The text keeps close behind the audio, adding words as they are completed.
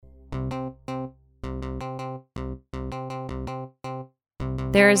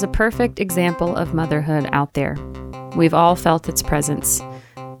There is a perfect example of motherhood out there. We've all felt its presence.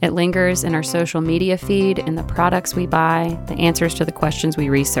 It lingers in our social media feed, in the products we buy, the answers to the questions we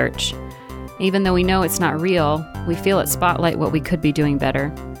research. Even though we know it's not real, we feel it spotlight what we could be doing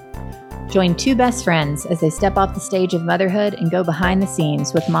better. Join two best friends as they step off the stage of motherhood and go behind the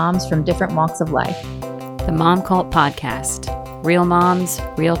scenes with moms from different walks of life. The Mom Cult Podcast. Real moms,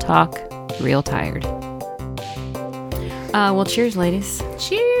 real talk, real tired. Well, cheers, ladies.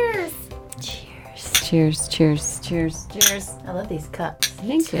 Cheers. Cheers, cheers, cheers, cheers. I love these cups.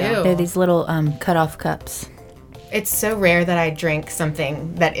 Thank you. They're these little cut-off cups. It's so rare that I drink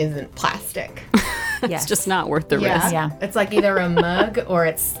something that isn't plastic. It's just not worth the risk. Yeah. It's like either a mug or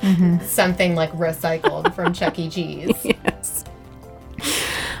it's something like recycled from Chuck E. Cheese. Yes.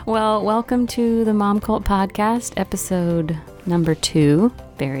 Well, welcome to the Mom Cult Podcast, episode number 2.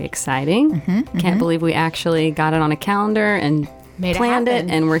 Very exciting. Can't believe we actually got it on a calendar and planned it,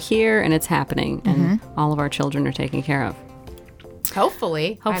 and we're here, and it's happening, and all of our children are taken care of.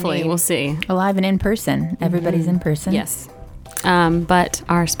 Hopefully. We'll see. Alive and in person. Everybody's in person. Yes. But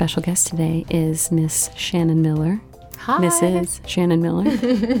our special guest today is Miss Shannon Miller. Hi. Mrs. Shannon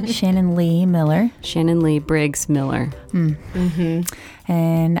Miller. Shannon Lee Miller. Shannon Lee Briggs Miller.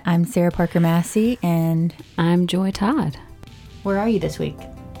 And I'm Sarah Parker Massey. And I'm Joy Todd. where are you this week?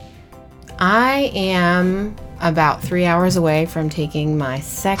 I am about 3 hours away from taking my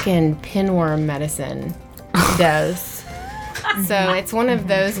second pinworm medicine dose. So it's one of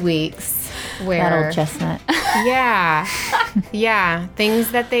those weeks where... That old chestnut. Yeah,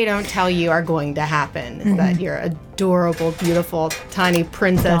 things that they don't tell you are going to happen. Is that your adorable, beautiful, tiny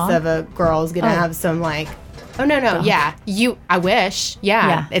princess Dog? of a girl is going to have some like, oh, no, Dog. yeah, I wish.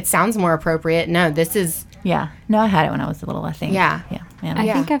 Yeah, it sounds more appropriate. No, this is, Yeah. No, I had it when I was little, I think. Yeah. Yeah. Man,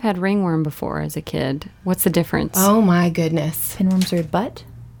 I think I've had ringworm before as a kid. What's the difference? oh my goodness. pinworms are butt?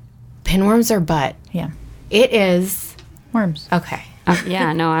 Pinworms are butt. Yeah. It is, Worms. okay,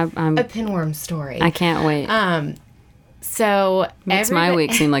 Yeah, no, I'm. a pinworm story. I can't wait. So Makes my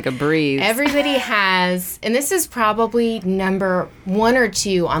week seem like a breeze. Everybody has, and this is probably number 1 or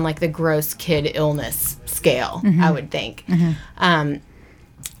 2 on like the gross kid illness scale, I would think.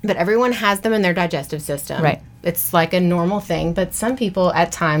 But everyone has them in their digestive system. Right. It's like a normal thing, but some people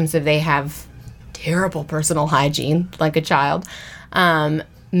at times, if they have terrible personal hygiene, like a child,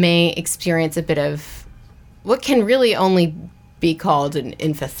 may experience a bit of what can really only be called an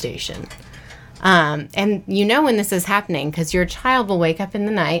infestation. And you know when this is happening because your child will wake up in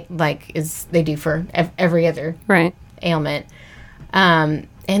the night, like as they do for every other Right. ailment, and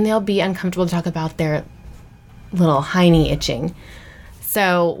they'll be uncomfortable to talk about their little hiney itching.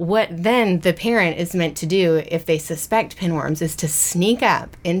 So what then the parent is meant to do if they suspect pinworms is to sneak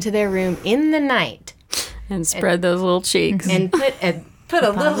up into their room in the night And spread those little cheeks. and put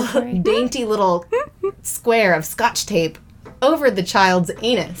a little dainty little square of Scotch tape over the child's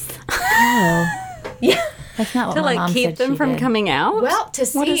anus. Oh. Yeah. That's not what To my mom like keep said them she from did. coming out? Well, to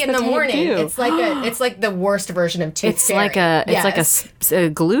What does see in the the tape morning, do? it's like the worst version of tooth It's fairy. like a Yes.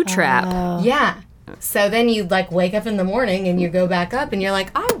 glue trap. Yeah. So then you like wake up in the morning and you go back up and you're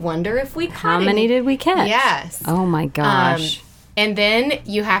like, I wonder if we caught How many did we catch? Yes. Oh my gosh. And then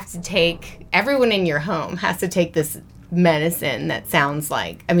you have to take, everyone in your home has to take this medicine that sounds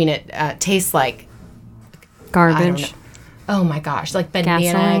like, it tastes like, Garbage. oh my gosh, like banana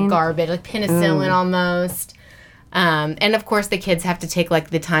Gasoline? garbage, like penicillin almost. And of course the kids have to take like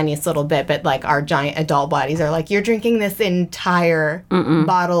the tiniest little bit, but like our giant adult bodies are like, you're drinking this entire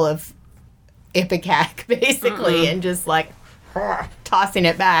bottle of Ipecac basically and just like tossing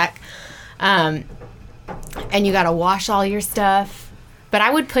it back. And you got to wash all your stuff. But I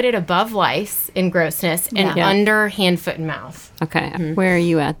would put it above lice in grossness and Yeah. under hand, foot, and mouth. Okay. Where are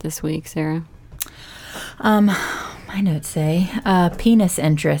you at this week, Sarah? My notes say penis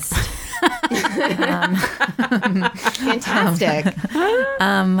interest. Fantastic.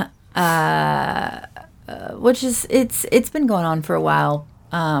 Which is it's been going on for a while,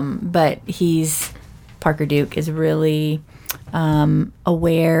 but Parker Duke is really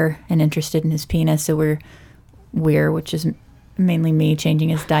aware and interested in his penis, so we're which is mainly me changing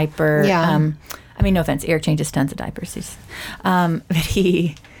his diaper. Yeah. No offense, Eric changes tons of diapers. But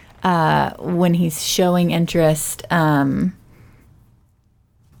he when he's showing interest,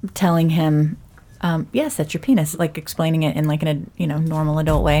 telling him, yes, that's your penis, like explaining it in like in a normal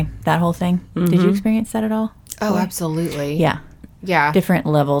adult way, that whole thing. Did you experience that at all? Oh, absolutely. Yeah. Yeah. Different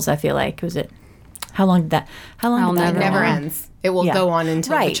levels, I feel like. Was it, how long did that I'll did that It never go never on? ends. It will Yeah. go on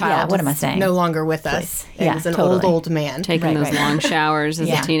until the Right, child yeah, what is am I saying? no longer with us. Yeah, and is an totally. old man. Taking Right, those right. long showers as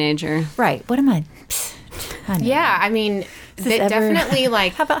Yeah. a teenager. Right. What am I? I know. Yeah, I mean, that definitely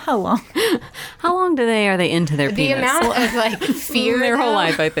like. How about how long? How long are they into their The penis? amount of like fear their whole though,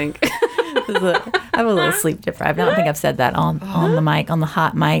 life, I think. I'm a little sleep deprived. I don't think I've said that on the mic, on the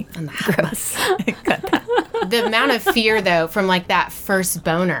hot mic. Gross. Cut that. The amount of fear though from like that first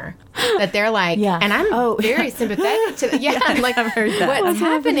boner that they're like, Yeah. and I'm very sympathetic to that. Yeah, like I've heard that. what's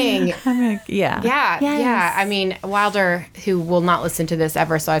happening? I'm like, yeah. Yeah, Yes. yeah. I mean, Wilder, who will not listen to this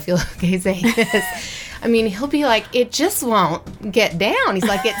ever, so I feel okay saying this. I mean, he'll be like, it just won't get down. He's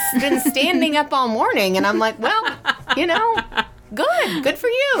like, it's been standing up all morning. And I'm like, well, good for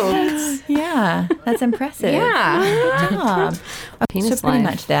you. Yeah, that's impressive. Yeah. Good job. Penis So pretty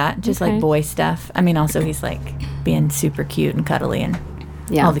life. much that, just Okay. like boy stuff. I mean, also he's like being super cute and cuddly and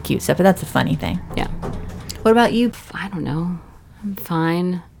Yeah. all the cute stuff, but that's a funny thing. Yeah. What about you? I don't know. I'm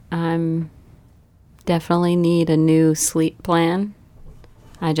fine. I'm definitely need a new sleep plan.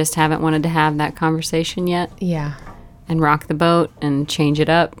 I just haven't wanted to have that conversation yet Yeah. and rock the boat and change it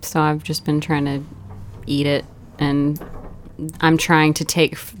up. So I've just been trying to eat it, and I'm trying to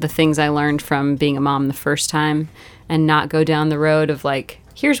take the things I learned from being a mom the first time and not go down the road of like,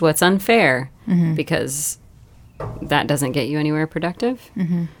 here's what's unfair, because that doesn't get you anywhere productive.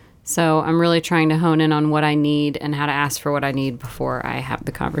 So I'm really trying to hone in on what I need and how to ask for what I need before I have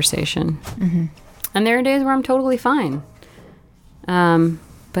the conversation. And there are days where I'm totally fine.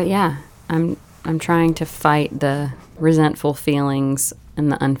 But yeah, I'm trying to fight the resentful feelings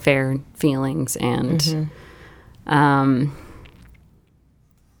and the unfair feelings, and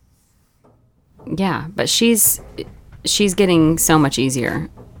yeah. But she's getting so much easier.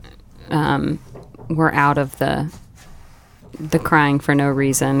 We're out of the crying for no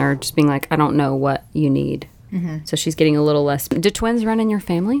reason or just being like, I don't know what you need. So she's getting a little less. Do twins run in your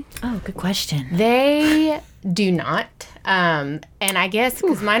family? Oh, good question. They do not. And I guess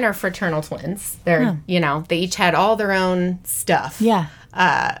because mine are fraternal twins. They're, they each had all their own stuff. Yeah.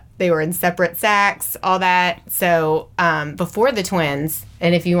 They were in separate sacks, all that. So before the twins,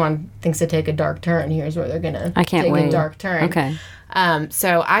 and if you want things to take a dark turn, here's where they're going to I can't take wait. a dark turn. Okay.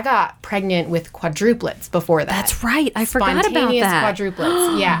 So I got pregnant with quadruplets before that. That's right. I forgot about Spontaneous that.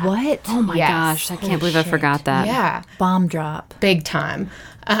 quadruplets. Yeah. What? Oh my Yes. gosh. I can't believe I forgot that. Yeah. Bomb drop. Big time.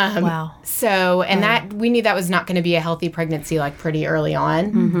 Wow. So, and that we knew that was not going to be a healthy pregnancy like pretty early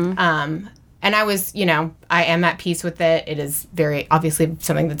on. And I was, I am at peace with it. It is very obviously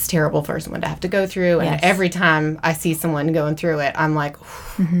something that's terrible for someone to have to go through. And Yes. every time I see someone going through it, I'm like,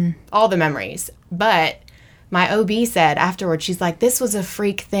 all the memories. But my OB said afterwards, she's like, this was a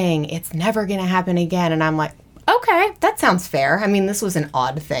freak thing. It's never going to happen again. And I'm like, okay, that sounds fair. I mean, this was an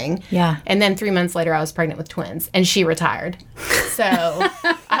odd thing. Yeah. And then 3 months later, I was pregnant with twins, and she retired. So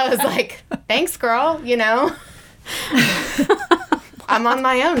I was like, thanks, girl, I'm on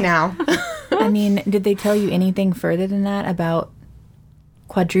my own now. I mean, did they tell you anything further than that about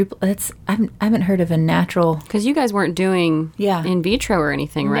quadruplets? I haven't heard of a natural. Because you guys weren't doing Yeah. in vitro or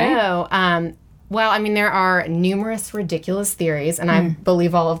anything, right? No. Well, I mean, there are numerous ridiculous theories, and I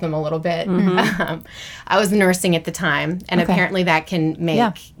believe all of them a little bit. I was nursing at the time, and Okay. apparently that can make,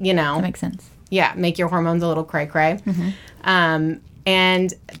 That makes sense. make your hormones a little cray-cray.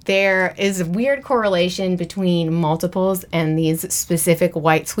 And there is a weird correlation between multiples and these specific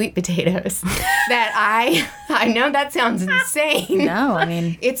white sweet potatoes that I know that sounds insane. No, I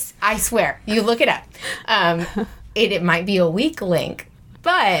mean, I swear, you look it up. It might be a weak link,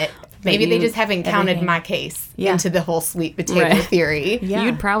 but maybe they just haven't counted everything. my case Yeah. into the whole sweet potato Right. theory. yeah.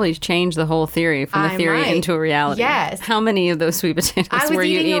 You'd probably change the whole theory from the I theory might. into a reality. Yes. How many of those sweet potatoes I was were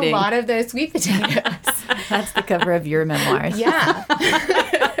you eating eating? a lot of those sweet potatoes. That's the cover of your memoirs. Yeah.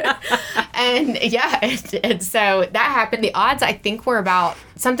 and so that happened. The odds, I think, were about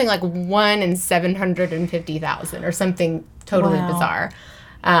something like 1 in 750,000 or something totally Wow. bizarre.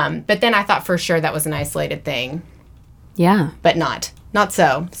 But then I thought for sure that was an isolated thing, Yeah. but not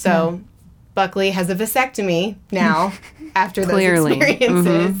so. So Buckley has a vasectomy now after those Clearly.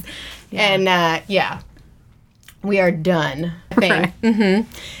 experiences. And we are done, I think. Right.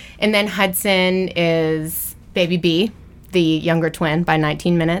 And then Hudson is baby B, the younger twin by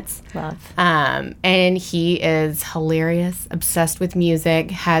 19 minutes. Love. And he is hilarious, obsessed with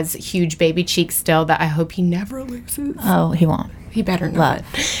music, has huge baby cheeks still that I hope he never loses. Oh, he won't. He better not.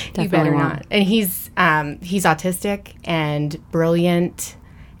 Love. He Definitely better won't. not. And he's autistic and brilliant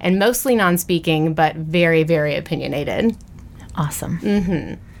and mostly non-speaking, but very, very opinionated. Awesome.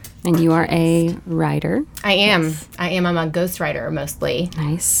 And you are a writer. I am. I'm a ghostwriter mostly.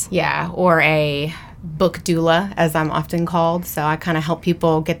 Nice. Yeah, or a book doula, as I'm often called. So I kind of help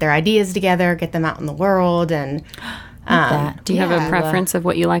people get their ideas together, get them out in the world, and that. Do you have Yeah. a preference of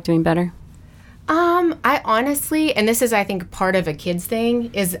what you like doing better? I honestly, and this is, I think, part of a kid's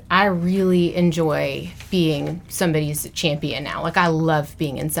thing, is I really enjoy being somebody's champion now. Like, I love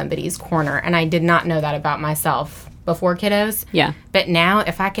being in somebody's corner, and I did not know that about myself before kiddos. Yeah. But now,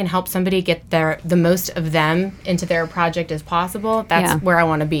 if I can help somebody get the most of them into their project as possible, that's where I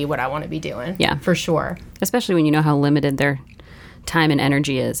want to be, what I want to be doing. Yeah. For sure. Especially when you know how limited their time and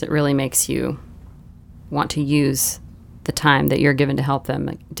energy is. It really makes you want to use the time that you're given to help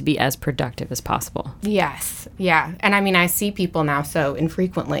them to be as productive as possible. Yes. Yeah. And I mean, I see people now so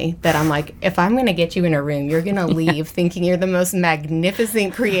infrequently that I'm like, if I'm going to get you in a room, you're going to leave thinking you're the most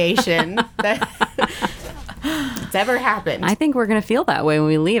magnificent creation that's ever happened. I think we're going to feel that way when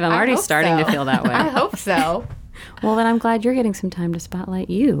we leave. I'm already starting to feel that way. I hope so. Well, then I'm glad you're getting some time to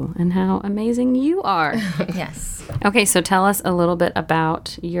spotlight you and how amazing you are. Yes. Okay, so tell us a little bit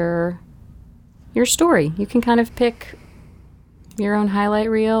about your story. You can kind of pick your own highlight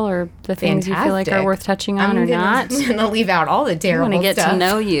reel or the things you feel like are worth touching on or not. I'm going to leave out all the terrible I want to get stuff. to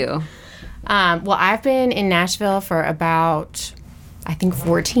know you. Well, I've been in Nashville for about, I think,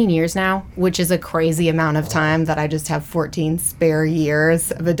 14 years now, which is a crazy amount of time that I just have 14 spare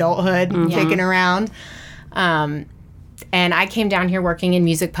years of adulthood kicking around. And I came down here working in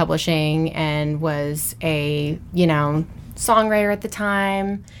music publishing and was a, songwriter at the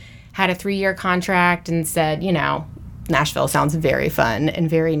time, had a 3-year contract and said, Nashville sounds very fun and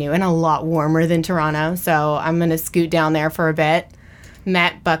very new and a lot warmer than Toronto. So I'm going to scoot down there for a bit.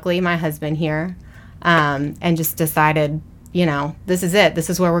 Met Buckley, my husband here, and just decided, this is it. This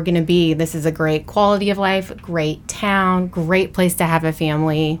is where we're going to be. This is a great quality of life, great town, great place to have a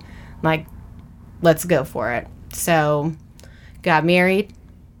family. Like, let's go for it. So got married.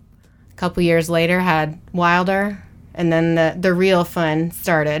 A couple years later, had Wilder. And then the real fun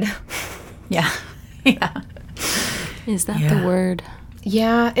started. Yeah. Yeah. Is that the word?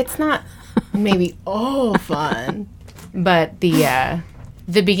 Yeah, it's not maybe all fun, but the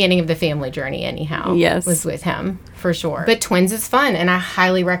beginning of the family journey, anyhow, was with him for sure. But twins is fun, and I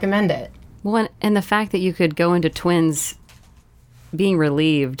highly recommend it. Well, and the fact that you could go into twins being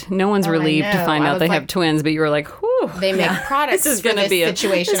relieved. No one's relieved to find out they have twins, but you were like, whew. They make products this is gonna be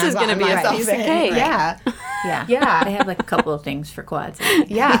situation. This is going to be a piece of cake. Yeah. Yeah. Yeah. They have like a couple of things for quads.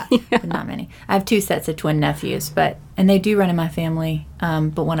 Yeah. But not many. I have 2 sets of twin nephews, and they do run in my family,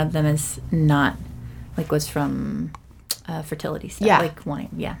 but one of them is not, was from fertility stuff.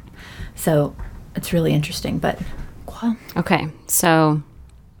 Yeah. So it's really interesting, but well. Okay. So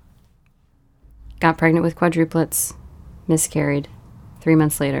got pregnant with quadruplets, miscarried. 3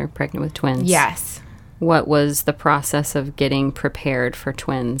 months later, pregnant with twins. Yes. What was the process of getting prepared for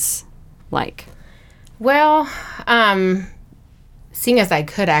twins like? Well, seeing as I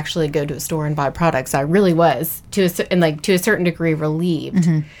could actually go to a store and buy products, I really was to a certain degree relieved.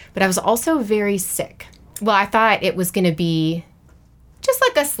 Mm-hmm. But I was also very sick. Well, I thought it was going to be just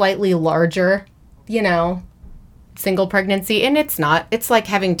like a slightly larger, single pregnancy, and it's not. It's like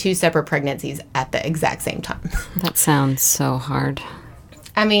having 2 separate pregnancies at the exact same time. That sounds so hard.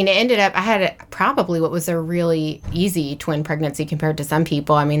 I mean, it ended up, I had probably what was a really easy twin pregnancy compared to some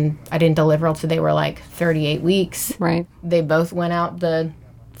people. I mean, I didn't deliver until they were 38 weeks. Right. They both went out the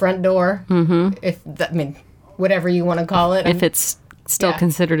front door. Mm-hmm. Whatever you want to call it. If it's still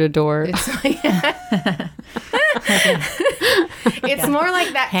considered a door. It's more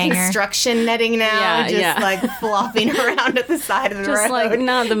like that construction netting now, flopping around at the side of the road. Just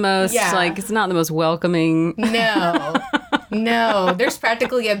not the most, it's not the most welcoming. No, there's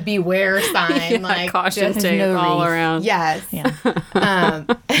practically a beware sign, caution tape all around. Yes. Yeah.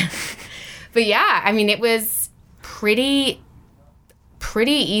 But yeah, I mean, it was pretty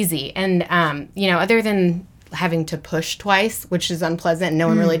easy, and other than having to push twice, which is unpleasant. No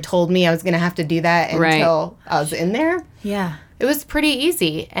one really told me I was going to have to do that until I was in there. Yeah. It was pretty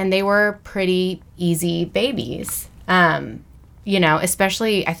easy, and they were pretty easy babies.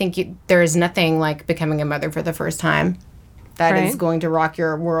 Especially, I think there is nothing like becoming a mother for the first time. That is going to rock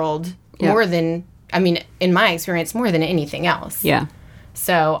your world more than, in my experience, more than anything else. Yeah.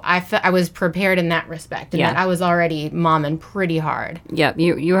 So I was prepared in that respect, and that I was already momming pretty hard. Yeah,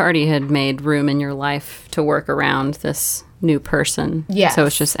 you already had made room in your life to work around this new person. Yeah. So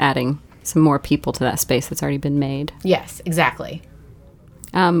it's just adding some more people to that space that's already been made. Yes, exactly.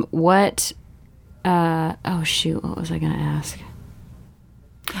 What was I going to ask?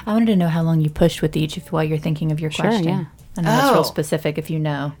 I wanted to know how long you pushed with each while you're thinking of your question. Yeah. I know that's real specific if you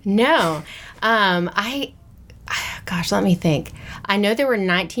know. No. Gosh, let me think. I know there were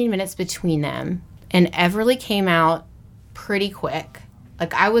 19 minutes between them, and Everly came out pretty quick.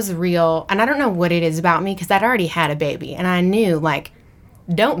 I was real, and I don't know what it is about me because I'd already had a baby, and I knew,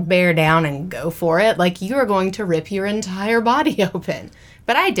 don't bear down and go for it. Like, you are going to rip your entire body open.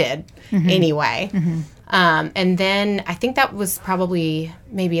 But I did anyway. And then I think that was probably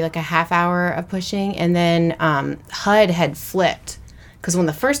maybe like a half hour of pushing. And then HUD had flipped. Because when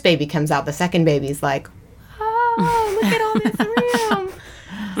the first baby comes out, the second baby's like, oh, look at all this room.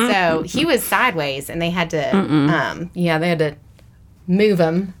 So he was sideways, and they had to, they had to move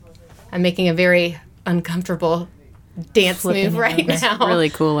him. I'm making a very uncomfortable dance move right now. Really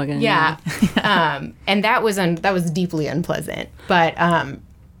cool looking. Yeah. And that was deeply unpleasant. But,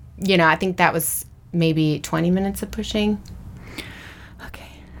 I think that was maybe 20 minutes of pushing. Okay.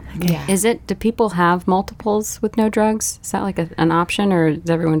 Yeah. Do people have multiples with no drugs? Is that like an option, or is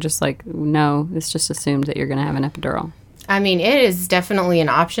everyone just like, no, it's just assumed that you're going to have an epidural? I mean, it is definitely an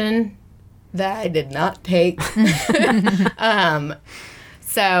option that I did not take.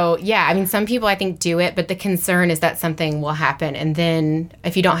 So, yeah, I mean, some people I think do it, but the concern is that something will happen. And then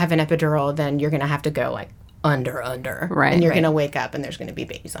if you don't have an epidural, then you're going to have to go like under. Right. And you're going to wake up and there's going to be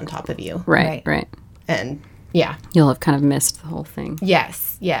babies on top of you. Right. And yeah. You'll have kind of missed the whole thing.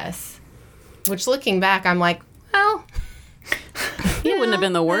 Yes. Which, looking back, I'm like, well, It wouldn't have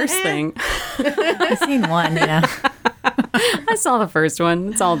been the worst thing. I've seen one, I saw the first one.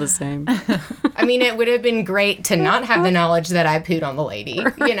 It's all the same. I mean, it would have been great to not have the knowledge that I pooed on the lady.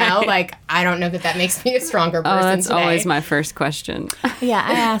 Like, I don't know that makes me a stronger person That's today. always my first question. Yeah,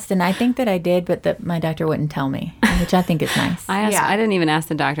 I asked, and I think that I did, but my doctor wouldn't tell me, which I think is nice. I didn't even ask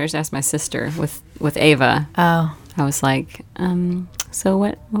the doctor. I just asked my sister with Ava. Oh. I was like, so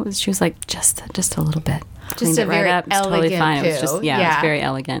what was, she was like, just a little bit. Just a very It's totally elegant fine. poo. It was just, it was very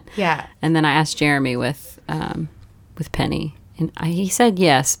elegant. Yeah. And then I asked Jeremy with Penny, and he said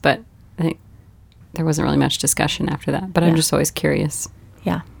yes, but I think there wasn't really much discussion after that. But I'm just always curious.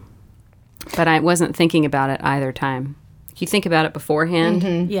 Yeah. But I wasn't thinking about it either time. You think about it beforehand.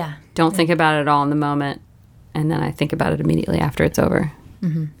 Mm-hmm. Yeah. Don't think about it at all in the moment. And then I think about it immediately after it's over.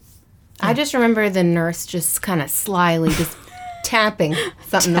 Mm-hmm. I just remember the nurse just kind of slyly just tapping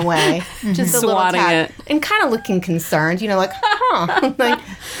something away. Just a little Swatting tap. it. And kind of looking concerned, like, huh. Like,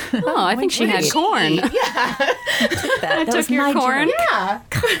 Oh, I think she had corn. yeah. That Took was your my corn. joke. Yeah.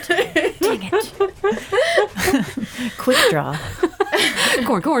 Dang it. Quick draw.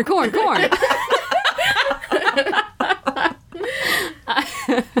 Corn.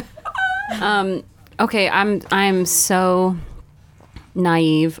 Okay, I'm so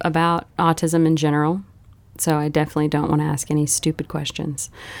naive about autism in general, so I definitely don't want to ask any stupid questions.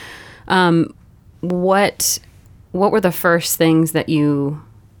 What were the first things that you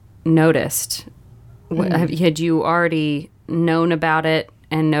noticed? Had you already known about it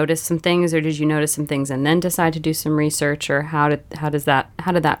and noticed some things, or did you notice some things and then decide to do some research, or how did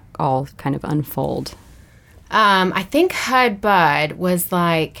that all kind of unfold? I think HUD Bud was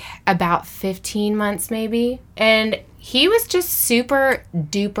like about 15 months maybe. And he was just super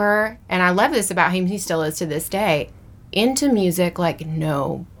duper, and I love this about him, he still is to this day, into music like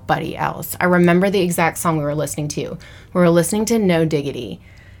nobody else. I remember the exact song we were listening to. We were listening to No Diggity.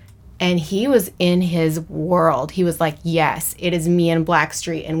 And he was in his world. He was like, yes, it is me and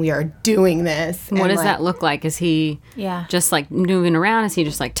Blackstreet, and we are doing this. What does that look like? Is he just like moving around? Is he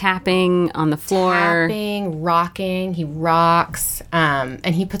just like tapping on the floor? Tapping, rocking. He rocks.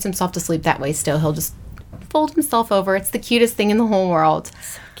 And he puts himself to sleep that way still. He'll just fold himself over. It's the cutest thing in the whole world.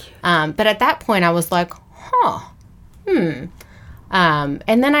 So cute. But at that point, I was like, and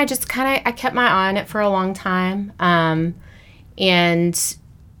then I just I kept my eye on it for a long time. And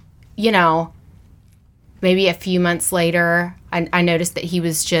maybe a few months later, I noticed that he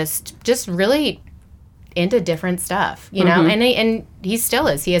was just really into different stuff, and he still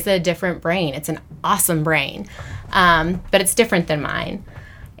is. He has a different brain. It's an awesome brain, but it's different than mine.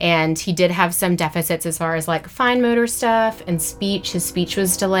 And he did have some deficits as far as like fine motor stuff and speech. His speech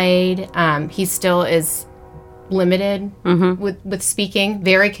was delayed. He still is limited with speaking,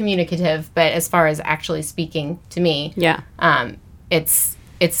 very communicative, but as far as actually speaking to me, it's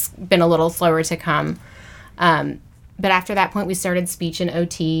been a little slower to come. But after that point, we started speech and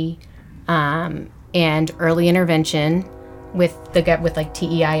OT and early intervention with like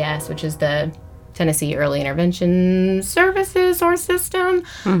TEIS, which is the Tennessee Early Intervention Services or System.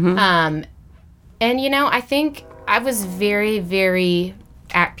 And, I think I was very, very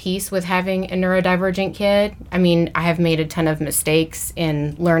at peace with having a neurodivergent kid. I mean, I have made a ton of mistakes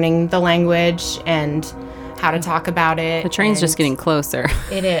in learning the language and how to talk about it. The train's just getting closer.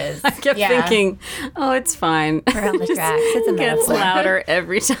 It is. I kept thinking, oh, it's fine. We're on the tracks. It's a Gets metaphor. louder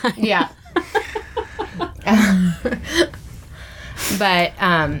every time. Yeah. But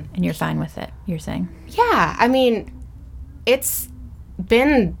And you're fine with it, you're saying? yeah, I mean, it's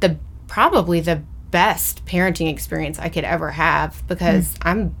been probably the best parenting experience I could ever have, because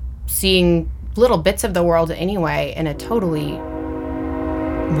I'm seeing little bits of the world anyway in a totally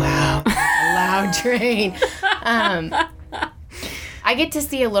loud train. I get to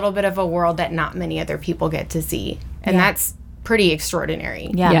see a little bit of a world that not many other people get to see, and that's pretty extraordinary.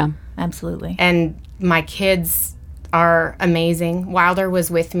 Yeah, absolutely. And my kids are amazing. Wilder was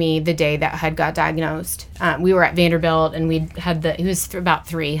with me the day that Hud got diagnosed. We were at Vanderbilt, and he was about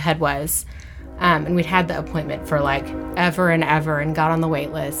 3, Hud was. And we'd had the appointment for like ever and ever, and got on the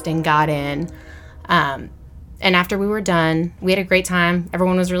wait list and got in. And after we were done, we had a great time.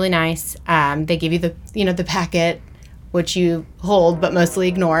 Everyone was really nice. They give you the packet, which you hold but mostly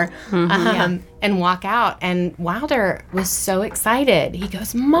ignore, and walk out. And Wilder was so excited. He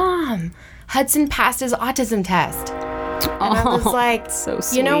goes, "Mom, Hudson passed his autism test." And I was like, so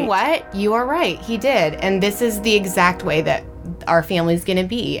sweet. You know what? You are right. He did. And this is the exact way that our family's going to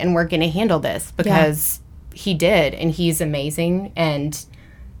be, and we're going to handle this, because he did, and he's amazing. And,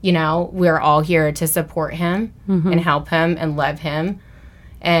 we're all here to support him and help him and love him.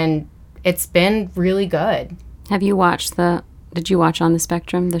 And it's been really good. Have you watched did you watch On the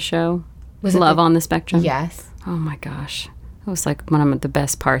Spectrum, the show? Was Love on the Spectrum? Yes. Oh my gosh. It was like one of the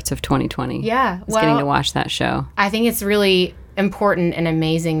best parts of 2020. Yeah. Was getting to watch that show. I think it's really important and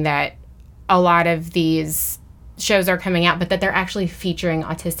amazing that a lot of these shows are coming out, but that they're actually featuring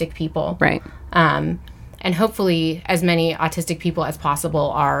autistic people. Right. And hopefully as many autistic people as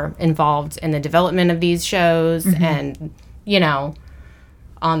possible are involved in the development of these shows and,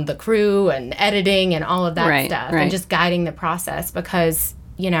 on the crew and editing and all of that stuff, and just guiding the process, because,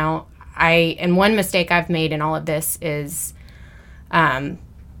 and one mistake I've made in all of this is, learning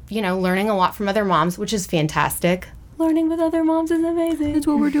a lot from other moms, which is fantastic. Learning with other moms is amazing. That's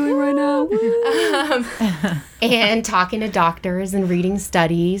what we're doing right now. And talking to doctors and reading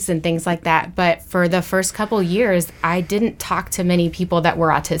studies and things like that. But for the first couple years, I didn't talk to many people that were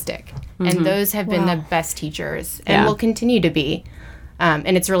autistic. And those have been the best teachers and will continue to be.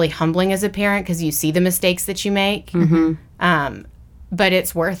 And it's really humbling as a parent, because you see the mistakes that you make. But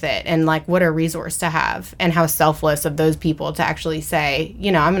it's worth it. And like, what a resource to have, and how selfless of those people to actually say,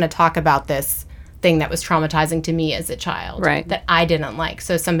 I'm going to talk about this thing that was traumatizing to me as a child, that I didn't like,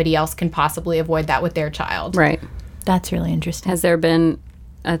 so somebody else can possibly avoid that with their child. Right. That's really interesting. Has there been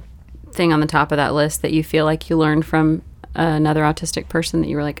a thing on the top of that list that you feel like you learned from another autistic person that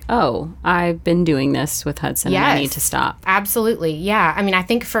you were like, oh, I've been doing this with Hudson, and I need to stop? Absolutely. Yeah. I mean, I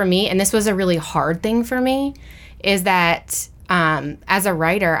think for me, and this was a really hard thing for me, is that as a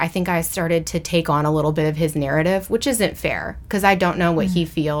writer, I think I started to take on a little bit of his narrative, which isn't fair, because I don't know what he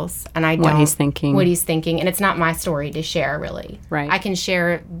feels, and I don't what he's thinking, and it's not my story to share, really. Right. I can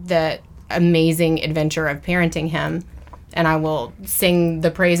share the amazing adventure of parenting him, and I will sing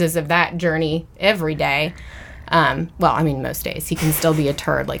the praises of that journey every day. Most days. He can still be a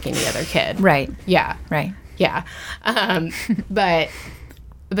turd like any other kid. Right. Yeah. Right. Yeah. But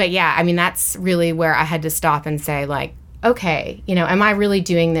yeah, I mean, that's really where I had to stop and say, like, okay, am I really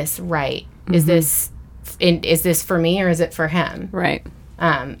doing this right? Is this for me, or is it for him? Right.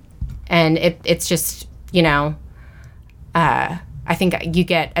 And it's just, I think you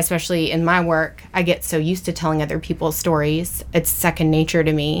get, especially in my work, I get so used to telling other people's stories. It's second nature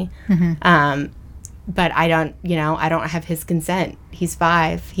to me. But I don't have his consent. He's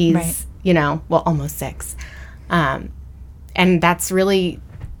 5. He's, almost 6. And that's really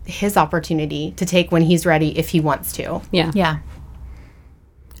his opportunity to take when he's ready, if he wants to. Yeah. Yeah.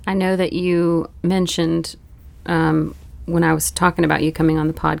 I know that you mentioned when I was talking about you coming on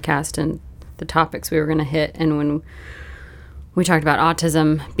the podcast and the topics we were going to hit, and when we talked about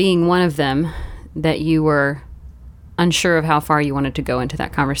autism being one of them, that you were unsure of how far you wanted to go into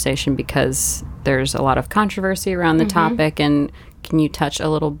that conversation, because there's a lot of controversy around the topic. And can you touch a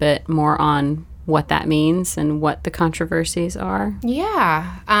little bit more on what that means and what the controversies are?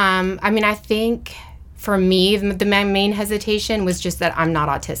 Yeah. I think for me, the main hesitation was just that I'm not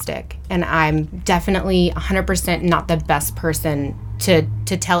autistic, and I'm definitely 100% not the best person to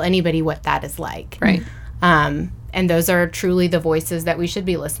tell anybody what that is like. Right. And those are truly the voices that we should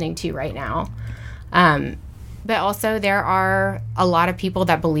be listening to right now. But also, there are a lot of people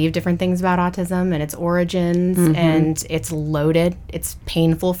that believe different things about autism and its origins, and it's loaded. It's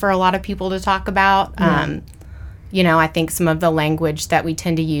painful for a lot of people to talk about. I think some of the language that we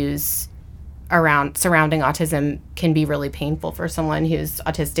tend to use surrounding autism can be really painful for someone who's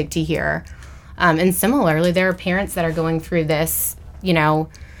autistic to hear. And similarly, there are parents that are going through this,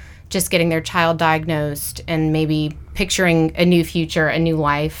 just getting their child diagnosed and maybe picturing a new future, a new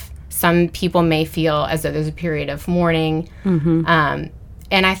life. Some people may feel as though there's a period of mourning. And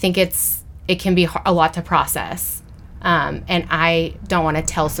I think it can be a lot to process. And I don't want to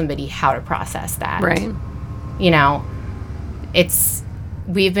tell somebody how to process that. Right. You know,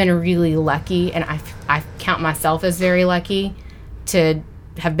 we've been really lucky, and I count myself as very lucky to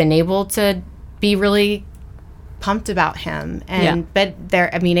have been able to be really pumped about him. And but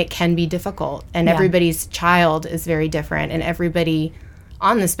it can be difficult, and everybody's child is very different, and everybody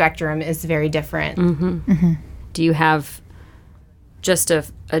on the spectrum is very different. Do you have just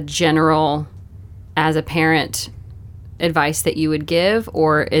a general, as a parent, advice that you would give,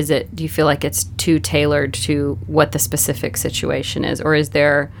 or do you feel like it's too tailored to what the specific situation is, or is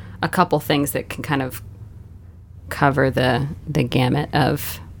there a couple things that can kind of cover the gamut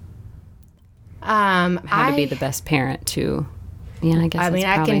of how to be the best parent to? I guess.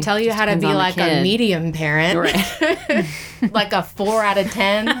 I can tell you how to be like a medium parent, right? Like a 4 out of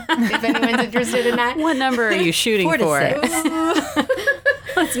 10, if anyone's interested in that. What number are you shooting 4 to for?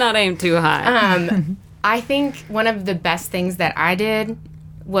 6. Let's not aim too high. I think one of the best things that I did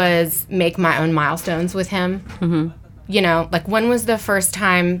was make my own milestones with him. You know, like, when was the first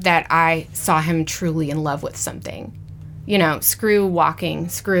time that I saw him truly in love with something? You know, screw walking,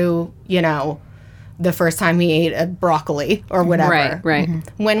 screw, the first time he ate a broccoli or whatever. Right.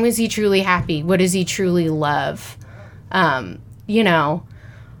 When was he truly happy? What does he truly love? When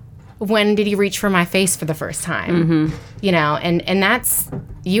did he reach for my face for the first time? And that's,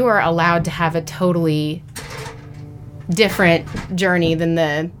 you are allowed to have a totally different journey than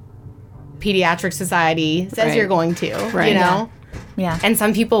the Pediatric Society says you're going to, Yeah. And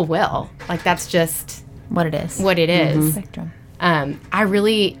some people will. Like, that's just What it is. Spectrum. I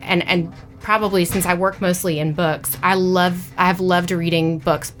really, and probably since I work mostly in books, I have loved reading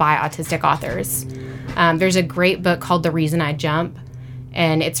books by autistic authors. There's a great book called The Reason I Jump,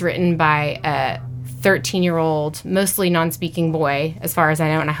 and it's written by a 13-year-old, mostly non-speaking boy, as far as I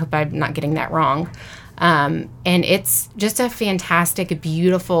know, and I hope I'm not getting that wrong. And it's just a fantastic,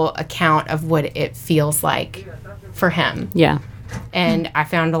 beautiful account of what it feels like for him. Yeah. And I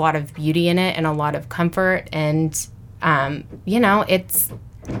found a lot of beauty in it and a lot of comfort. And,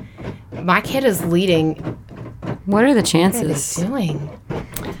 my kid is leading. What are the What chances? are they doing?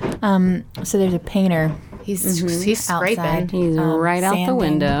 So there's a painter. He's scraping. Outside. He's right out the sanding.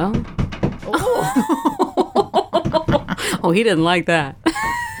 window. Oh, he didn't like that.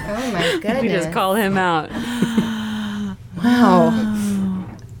 Oh, my goodness. We just called him out. Wow.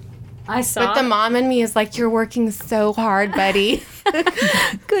 I saw. But the mom in me is like, you're working so hard, buddy.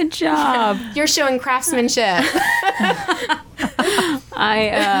 Good job. You're showing craftsmanship.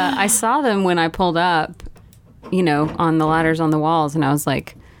 I saw them when I pulled up, on the ladders on the walls, and I was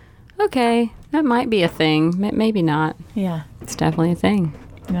like, okay, that might be a thing. Maybe not. Yeah. It's definitely a thing.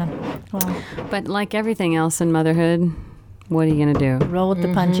 Yeah. Well, But like everything else in motherhood, what are you going to do? roll with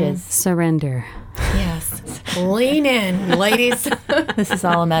the punches. Surrender. Yes. Lean in, ladies. This is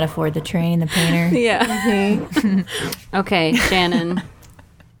all a metaphor. The train, the painter. Yeah. Okay, Shannon.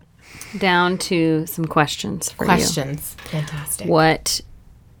 Down to some questions for you. Questions. Fantastic. What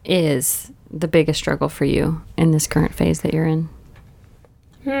is the biggest struggle for you in this current phase that you're in?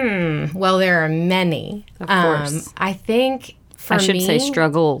 Well, there are many. Of course. I think for I should me, say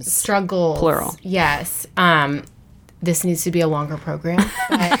struggles. struggles. Plural. Yes. This needs to be a longer program.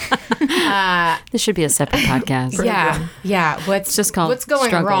 But This should be a separate podcast. yeah. What's just called What's going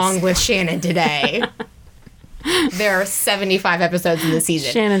struggles. wrong with Shannon today? There are 75 episodes in the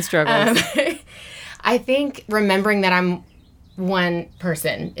season. Shannon struggles. I think remembering that I'm one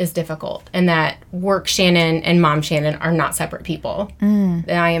person is difficult, and that work Shannon and mom Shannon are not separate people.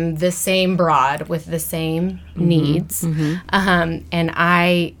 That I am the same broad with the same needs. And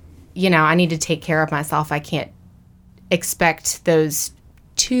I need to take care of myself. I can't expect those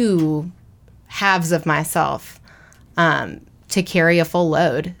two halves of myself to carry a full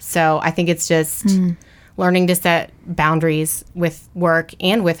load. So I think it's just learning to set boundaries with work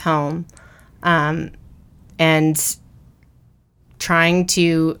and with home, and trying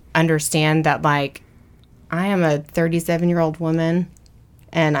to understand that, like, I am a 37-year-old woman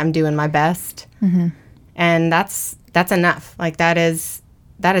and I'm doing my best. And that's enough. Like, that is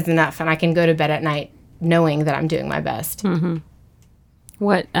enough. And I can go to bed at night knowing that I'm doing my best.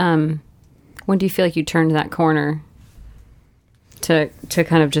 What when do you feel like you turned that corner to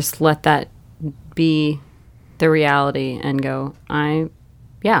kind of just let that be the reality and go,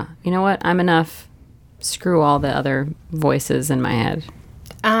 you know what, I'm enough. Screw all the other voices in my head.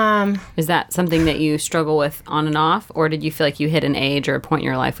 Is that something that you struggle with on and off, or did you feel like you hit an age or a point in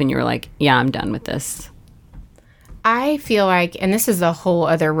your life when you were like, yeah, I'm done with this? I feel like, and this is a whole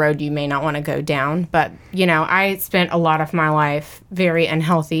other road you may not want to go down, but, I spent a lot of my life very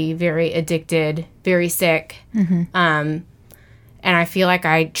unhealthy, very addicted, very sick. And I feel like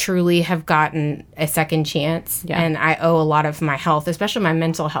I truly have gotten a second chance. Yeah. And I owe a lot of my health, especially my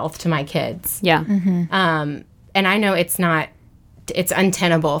mental health, to my kids. Yeah. And I know it's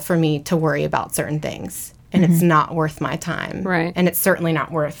untenable for me to worry about certain things. And it's not worth my time. Right. And it's certainly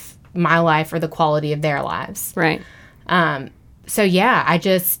not worth my life or the quality of their lives. Right. So yeah, I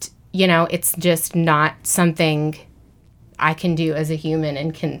just, it's just not something I can do as a human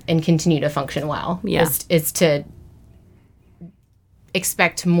and continue to function well. Yeah. Is to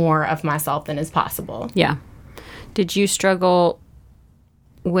expect more of myself than is possible. Yeah. Did you struggle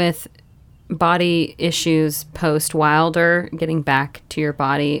with body issues post Wilder, getting back to your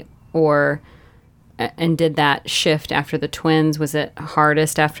body, and did that shift after the twins? Was it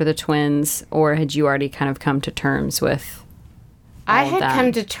hardest after the twins, or had you already kind of come to terms with I had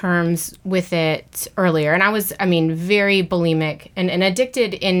come to terms with it earlier, and I was, very bulimic and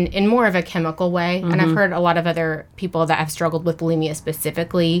addicted in more of a chemical way. And I've heard a lot of other people that have struggled with bulimia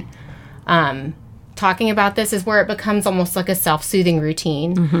specifically talking about this, is where it becomes almost like a self-soothing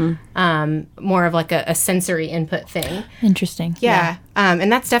routine, more of like a sensory input thing. Interesting. Yeah. And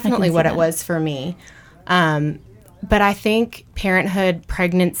that's definitely what it was for me. But I think parenthood,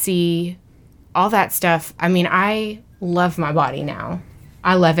 pregnancy, all that stuff, I love my body now.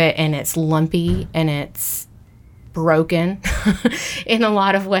 I love it, and it's lumpy, and it's broken in a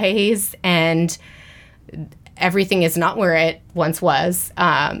lot of ways, and everything is not where it once was.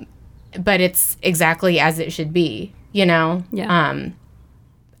 But it's exactly as it should be, Yeah.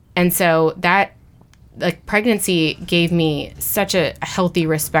 And so that, pregnancy gave me such a healthy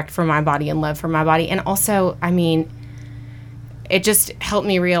respect for my body and love for my body. And also, it just helped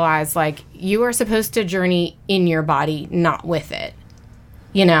me realize, you are supposed to journey in your body, not with it.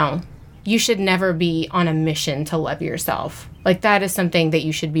 You should never be on a mission to love yourself. That is something that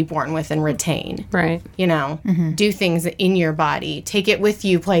you should be born with and retain. Right. Do things in your body. Take it with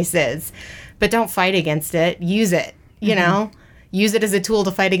you places. But don't fight against it. Use it, Use it as a tool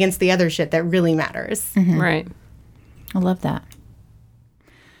to fight against the other shit that really matters. Right. I love that.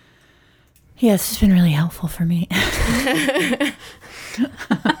 Yeah, this has been really helpful for me.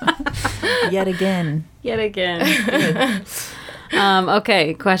 Yet again.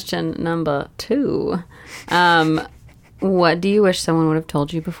 Okay, question number 2. What do you wish someone would have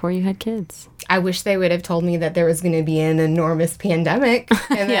told you before you had kids? I wish they would have told me that there was going to be an enormous pandemic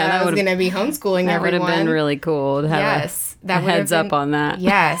and that I was going to be homeschooling everyone. That would have been really cool to have a heads up on that.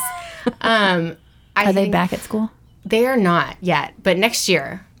 Yes. Are they back at school? They are not yet, but next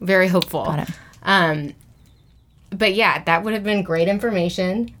year. Very hopeful. Got it. But yeah, that would have been great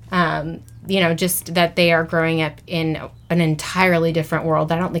information. Just that they are growing up in an entirely different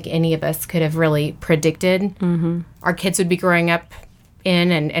world. I don't think any of us could have really predicted our kids would be growing up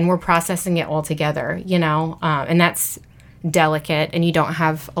in, and we're processing it all together, and that's delicate, and you don't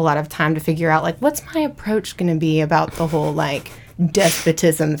have a lot of time to figure out, what's my approach going to be about the whole,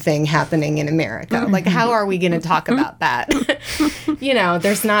 despotism thing happening in America. How are we going to talk about that?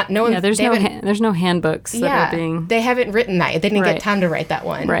 There's not, no one. Yeah, there's no handbooks that are being. They haven't written that. They didn't get time to write that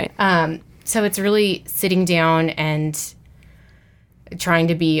one. Right. So it's really sitting down and trying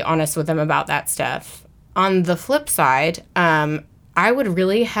to be honest with them about that stuff. On the flip side, I would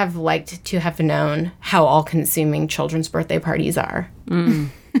really have liked to have known how all-consuming children's birthday parties are.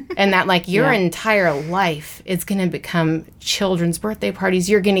 And that, your entire life is going to become children's birthday parties.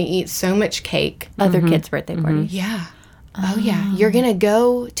 You're going to eat so much cake. Other kids' birthday parties. Yeah. Oh, yeah. You're going to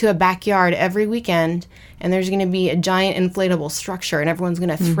go to a backyard every weekend, and there's going to be a giant inflatable structure, and everyone's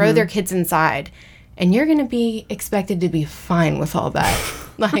going to throw their kids inside. And you're going to be expected to be fine with all that.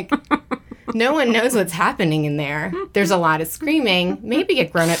 No one knows what's happening in there. There's a lot of screaming. Maybe a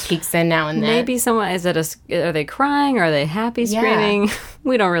grown-up peeks in now and then. Maybe someone, are they crying? Are they happy screaming?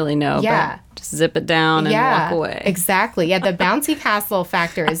 We don't really know. Yeah. But just zip it down and walk away. Exactly. Yeah, the bouncy castle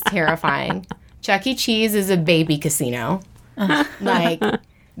factor is terrifying. Chuck E. Cheese is a baby casino.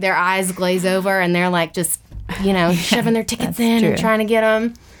 Their eyes glaze over and they're just, shoving their tickets in and trying to get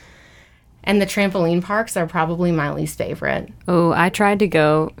them. And the trampoline parks are probably my least favorite. Oh, I tried to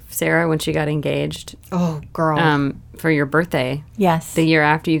go, Sarah, when she got engaged. Oh, girl. For your birthday. Yes. The year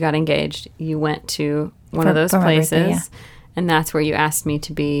after you got engaged, you went to one of those places. Birthday, yeah. And that's where you asked me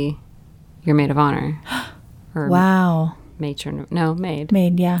to be your maid of honor. Or wow. Matron. No, maid.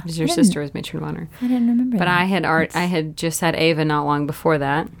 Maid, yeah. Because your sister was matron of honor. I didn't remember but that. I had just had Ava not long before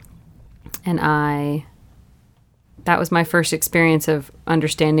that. And I that was my first experience of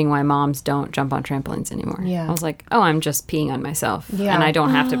understanding why moms don't jump on trampolines anymore. Yeah. I was like, oh, I'm just peeing on myself. Yeah. And I don't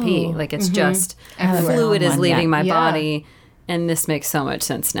have to pee. Like, it's just fluid is leaving my body. And this makes so much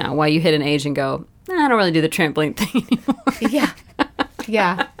sense now. Why you hit an age and go, I don't really do the trampoline thing anymore. Yeah.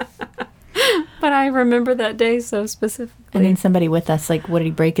 Yeah. But I remember that day so specifically. And then somebody with us, like, what did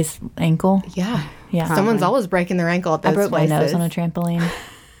he break his ankle? Yeah. Yeah. Someone's always breaking their ankle at those I broke places. my nose on a trampoline.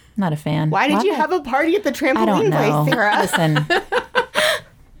 Not a fan. Why did you have a party at the I don't trampoline know. place, Sarah? Listen,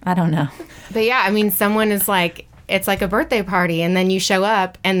 I don't know. But yeah, I mean, someone is like, it's like a birthday party, and then you show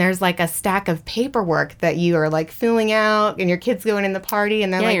up, and there's like a stack of paperwork that you are like filling out, and your kid's going in the party,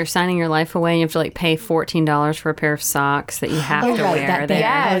 and they're like, you're signing your life away, and you have to like pay $14 for a pair of socks that you have to wear. That there. day.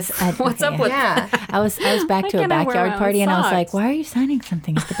 Yes. What's up with yeah. I was back to a can I wear backyard my own party, and I was like, socks? why are you signing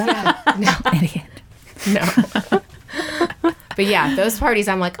something at the back? No, idiot. No. But yeah, those parties,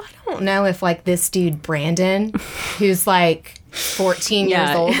 I'm like, I don't know if like this dude, Brandon, who's like 14 years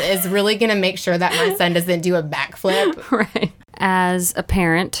Yeah. old, is really going to make sure that my son doesn't do a backflip. Right. As a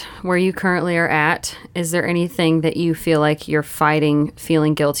parent, where you currently are at, is there anything that you feel like you're fighting,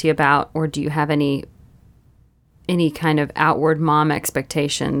 feeling guilty about, or do you have any kind of outward mom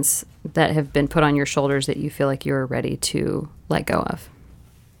expectations that have been put on your shoulders that you feel like you're ready to let go of?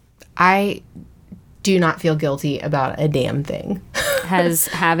 I do not feel guilty about a damn thing. Has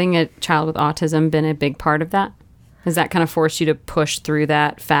having a child with autism been a big part of that? Has that kind of forced you to push through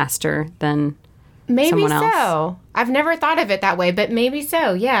that faster than Maybe someone else? so. I've never thought of it that way, but maybe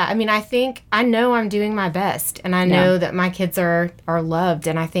so. Yeah. I mean, I know I'm doing my best, and I know that my kids are loved.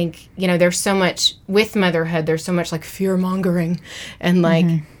 And I think, there's so much with motherhood, there's so much like fear mongering and like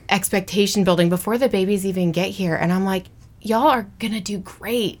expectation building before the babies even get here. And I'm like, y'all are going to do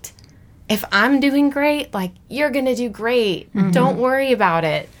great. If I'm doing great, like, you're going to do great. Don't worry about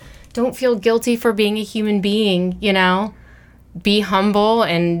it. Don't feel guilty for being a human being, Be humble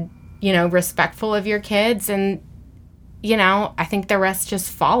and, respectful of your kids. And, I think the rest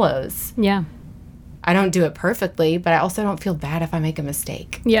just follows. Yeah. I don't do it perfectly, but I also don't feel bad if I make a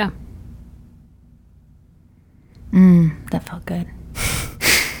mistake. Yeah. That felt good.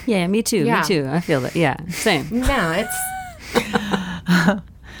 Yeah, me too. Yeah. Me too. I feel that. Yeah, same. No,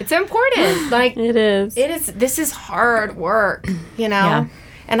 it's important. Like, It is. this is hard work, Yeah.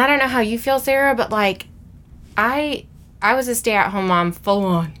 And I don't know how you feel, Sarah, but like I was a stay-at-home mom full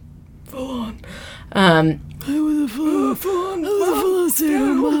on. I was a full-on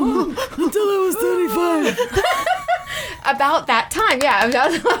stay-at-home mom until I was 35. About that time, yeah, until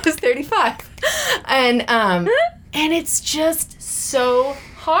I was 35. And it's just so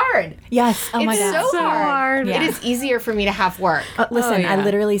hard. Yes. Oh my It's God. so hard. Yeah. It is easier for me to have work. Listen, yeah. I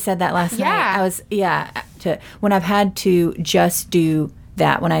literally said that last Yeah. night. I was when I've had to just do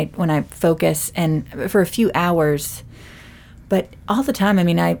that, when I focus and for a few hours, but all the time. I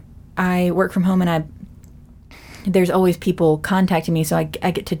mean, I work from home, and there's always people contacting me, so I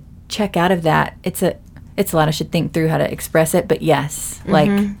get to check out of that. It's a lot. I should think through how to express it, but yes,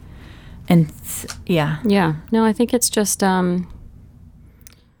 yeah. Yeah. No, I think it's just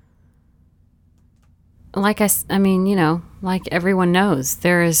like like everyone knows,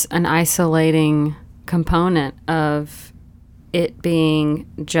 there is an isolating component of it being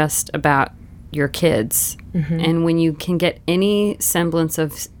just about your kids. And when you can get any semblance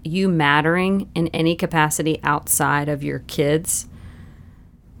of you mattering in any capacity outside of your kids,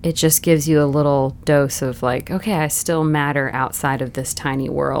 it just gives you a little dose of like, okay, I still matter outside of this tiny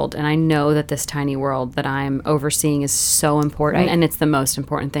world. And I know that this tiny world that I'm overseeing is so important, and it's the most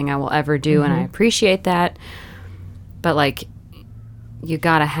important thing I will ever do. And I appreciate that. But like, you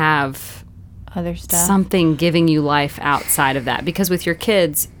got to have Other stuff. something giving you life outside of that, because with your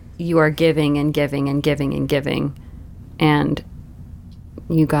kids you are giving and giving and giving and giving, and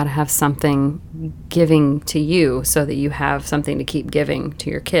you got to have something giving to you so that you have something to keep giving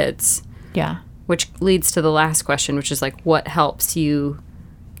to your kids. Yeah. Which leads to the last question, which is like, what helps you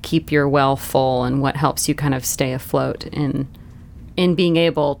keep your well full, and what helps you kind of stay afloat in being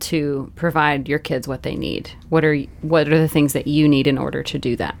able to provide your kids what they need? What are the things that you need in order to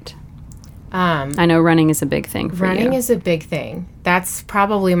do that? I know running is a big thing for you. Running is a big thing. That's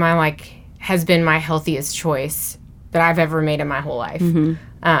probably has been my healthiest choice that I've ever made in my whole life.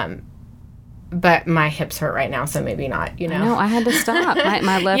 But my hips hurt right now, so maybe not, No, I had to stop.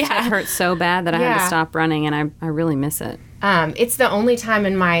 My left hip Yeah. hurt so bad that I had to Yeah. stop running, and I really miss it. It's the only time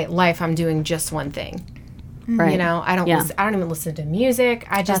in my life I'm doing just one thing. Right. I don't Yeah. I don't even listen to music.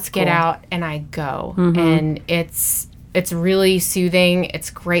 I just That's get cool. out and I go. And it's really soothing. It's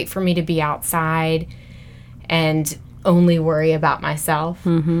great for me to be outside and only worry about myself.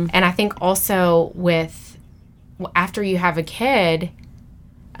 And I think also with after you have a kid,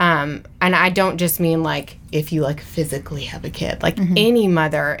 and I don't just mean like if you like physically have a kid, like any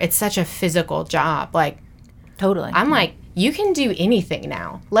mother, it's such a physical job. Like, Totally. I'm like, you can do anything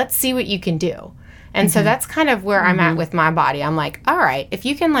now. Let's see what you can do. And so that's kind of where I'm at with my body. I'm like, all right, if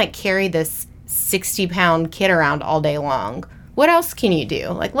you can like carry this 60-pound kid around all day long, what else can you do?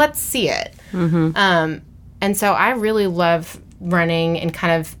 Like, let's see it. And so I really love running and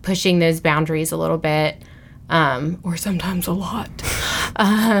kind of pushing those boundaries a little bit, or sometimes a lot.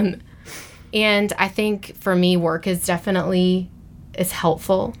 And I think for me, work is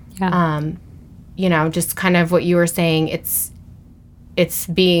helpful. Yeah. You know, just kind of what you were saying, it's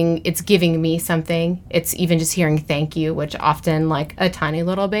giving me something. It's even just hearing thank you, which often like a tiny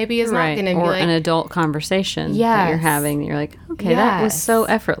little baby is not going to be or like an adult conversation that you're having. You're like, okay, that was so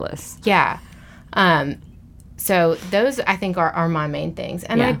effortless. Yeah. So those I think are my main things.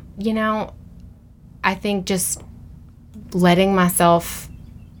 And I think just letting myself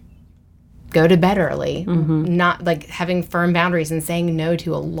go to bed early, not like having firm boundaries and saying no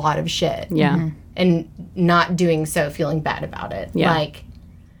to a lot of shit. Yeah. And not doing so feeling bad about it. Yeah. Like,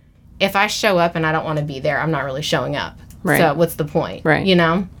 if I show up and I don't want to be there, I'm not really showing up. Right. So what's the point? Right. You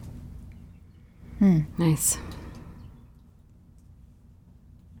know? Nice.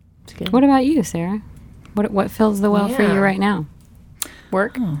 That's good. What about you, Sarah? What fills the well for you right now?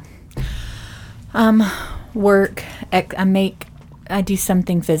 Work? Work. I do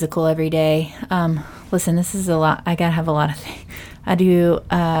something physical every day. Listen, this is a lot. I gotta have a lot of things. I do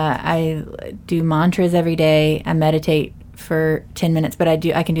mantras every day. I meditate for 10 minutes, but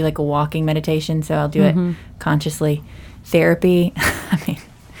I can do like a walking meditation, so I'll do it consciously. Therapy. I mean,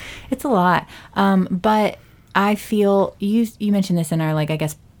 it's a lot. But I feel you mentioned this in our, like, I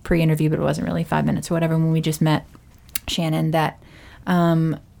guess pre-interview, but it wasn't really 5 minutes or whatever when we just met, Shannon, that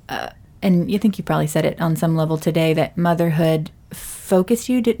and you think you probably said it on some level today, that motherhood focused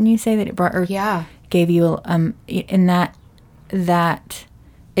you, didn't you say that it brought, or gave you in that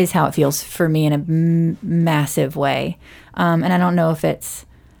is how it feels for me in a massive way. And I don't know if it's,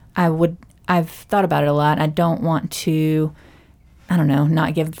 I've thought about it a lot. I don't want to, I don't know,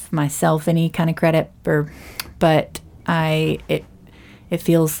 not give myself any kind of credit, but it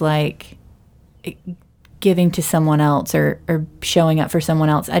feels like giving to someone else or showing up for someone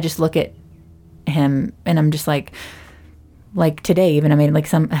else. I just look at him and I'm just like today even I made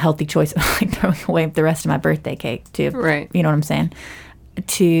like a healthy choice of like throwing away the rest of my birthday cake to, Right. You know what I'm saying?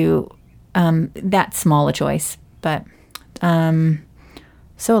 To, that small a choice, but, so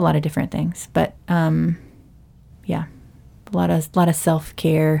a lot of different things, but, yeah, a lot of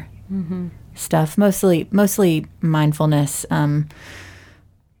self-care stuff, mostly mindfulness, that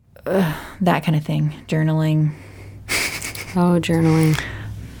kind of thing, journaling. Oh, journaling.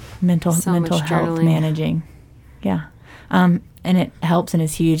 Mental health journaling. managing. Yeah. And it helps and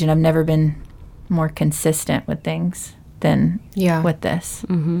is huge. And I've never been more consistent with things than with this.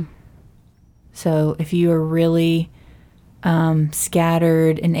 Mm-hmm. So if you are really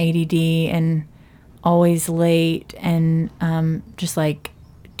scattered and ADD and always late and just like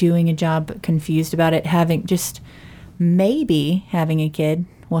doing a job but confused about it, maybe having a kid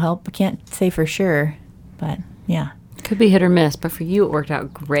will help. I can't say for sure, but yeah. Could be hit or miss, but for you it worked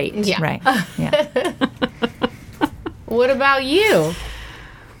out great. Yeah. Right. Yeah. What about you?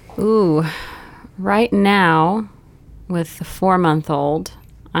 Ooh, right now with the 4-month-old,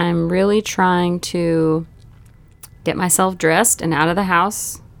 I'm really trying to get myself dressed and out of the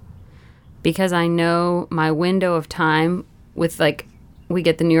house because I know my window of time with, like, we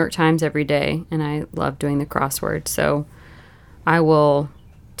get the New York Times every day and I love doing the crossword. So I will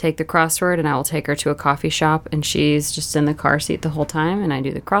take the crossword and I will take her to a coffee shop and she's just in the car seat the whole time and I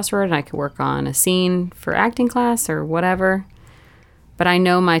do the crossword and I can work on a scene for acting class or whatever. But I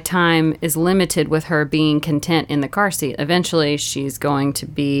know my time is limited with her being content in the car seat. Eventually she's going to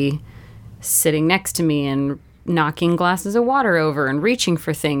be sitting next to me and knocking glasses of water over and reaching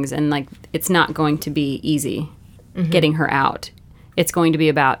for things, and like it's not going to be easy getting her out. It's going to be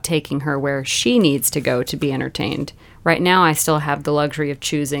about taking her where she needs to go to be entertained. Right now, I still have the luxury of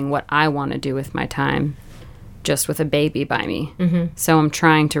choosing what I want to do with my time, just with a baby by me. Mm-hmm. So I'm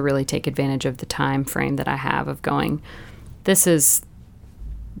trying to really take advantage of the time frame that I have of going, this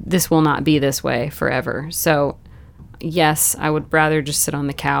will not be this way forever. So yes, I would rather just sit on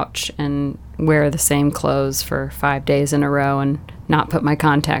the couch and wear the same clothes for 5 days in a row and not put my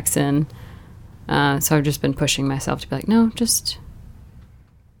contacts in. So I've just been pushing myself to be like, no, just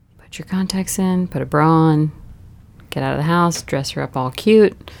put your contacts in, put a bra on, get out of the house, dress her up all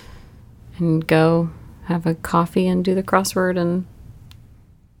cute, and go have a coffee and do the crossword and,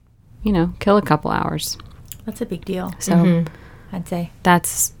 kill a couple hours. That's a big deal. So I'd say.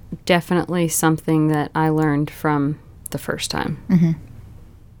 that's definitely something that I learned from the first time.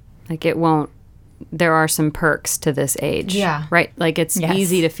 Like it won't, there are some perks to this age. Yeah. Right? Like it's Yes.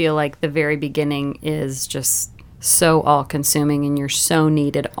 easy to feel like the very beginning is just so all consuming and you're so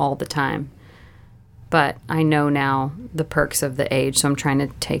needed all the time. But I know now the perks of the age, so I'm trying to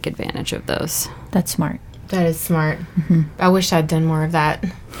take advantage of those. That's smart. That is smart. I wish I'd done more of that.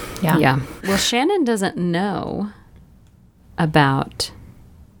 Yeah. Yeah. Well, Shannon doesn't know about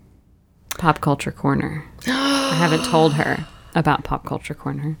Pop Culture Corner. I haven't told her about Pop Culture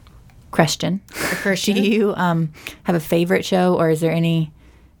Corner. Question. Christian. Do you have a favorite show, or is there any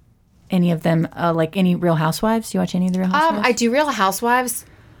of them, like any Real Housewives? Do you watch any of the Real Housewives? I do Real Housewives,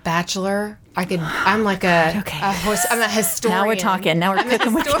 Bachelor. I'm like I'm a historian. Now we're talking. Now we're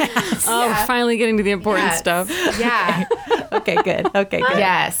cooking with gas. Oh, we're finally getting to the important Yes. stuff. Yeah. Okay, good. Okay, good.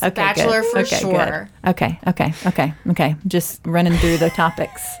 Yes. Okay, Bachelor good. for Okay, sure. Good. Okay. Just running through the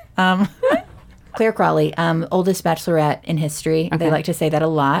topics. Claire Crawley, oldest bachelorette in history. Okay. They like to say that a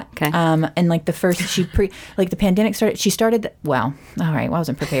lot. Okay. And like the first, like the pandemic started, she started, all right, well, I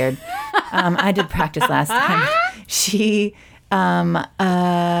wasn't prepared. I did practice last time. She,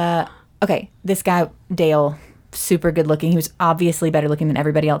 okay, this guy, Dale, super good looking. He was obviously better looking than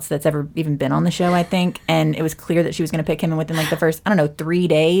everybody else that's ever even been on the show, I think. And it was clear that she was going to pick him. And within like the first, 3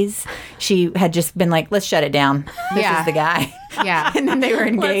 days, she had just been like, let's shut it down. This Yeah. is the guy. Yeah. And then they were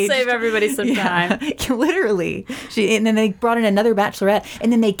engaged. Let's save everybody some time. Yeah, literally. And then they brought in another bachelorette.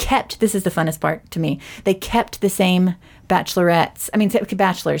 And then they kept, this is the funnest part to me, they kept the same bachelors,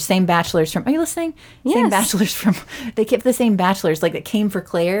 same bachelors from, are you listening? Same Yes. bachelors from, they kept the same bachelors, like that came for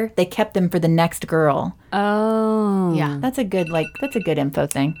Claire. They kept them for the next girl. Oh. Yeah. That's a good info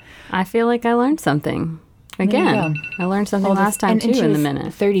thing. I feel like I learned something. you Again, go. I learned something Oldest- last time and too she in the was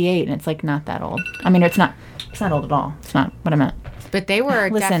minute. 38, and it's like not that old. I mean, it's not old at all. It's not what I meant. But they were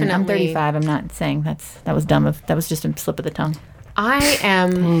Listen, definitely. I'm 35. I'm not saying that was dumb. That was just a slip of the tongue. I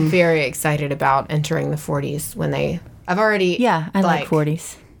am very excited about entering the 40s when I've already. Yeah, I like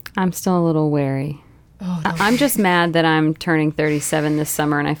 40s. I'm still a little wary. I'm just mad that I'm turning 37 this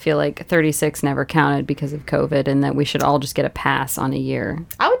summer, and I feel like 36 never counted because of COVID, and that we should all just get a pass on a year.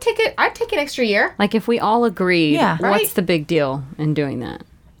 I'd take an extra year. Like if we all agreed, Yeah. what's Right. the big deal in doing that?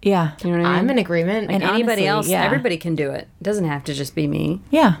 Yeah. You know what I mean? I'm in agreement. And Anybody honestly, else, yeah. everybody can do it. It doesn't have to just be me.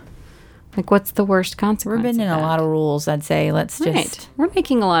 Yeah. Like, what's the worst consequence? We're bending of a that? lot of rules, I'd say. Let's just. Right. We're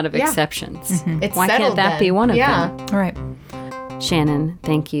making a lot of Yeah. exceptions. It's Why can't settled that then. be one of Yeah. them? All right. Shannon,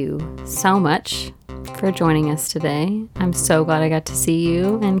 thank you so much for joining us today. I'm so glad I got to see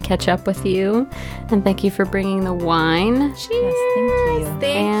you and catch up with you. And thank you for bringing the wine. Yes, thank you.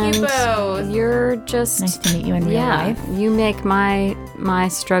 Thank you both. You're just Nice to meet you in real life. You make my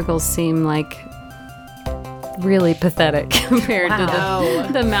struggles seem like really pathetic compared Wow.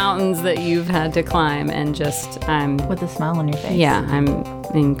 to the mountains that you've had to climb, and just With a smile on your face. I'm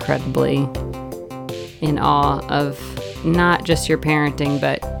incredibly in awe of not just your parenting,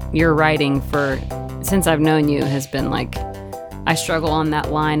 but your writing since I've known you has been like, I struggle on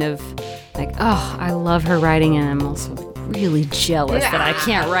that line of like, oh, I love her writing, and I'm also really jealous that I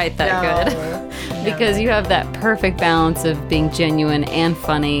can't write that good. Because you have that perfect balance of being genuine and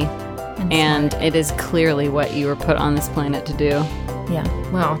funny, and it is clearly what you were put on this planet to do. Yeah.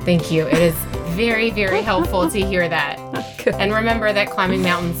 Well, thank you. It is very, very helpful to hear that. Good. And remember that climbing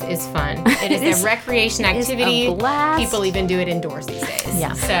mountains is fun. It is a recreation is a activity. blast. People even do it indoors these days.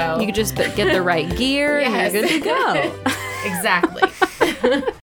 Yeah. So You could just get the right gear Yes. and you're good to go. exactly.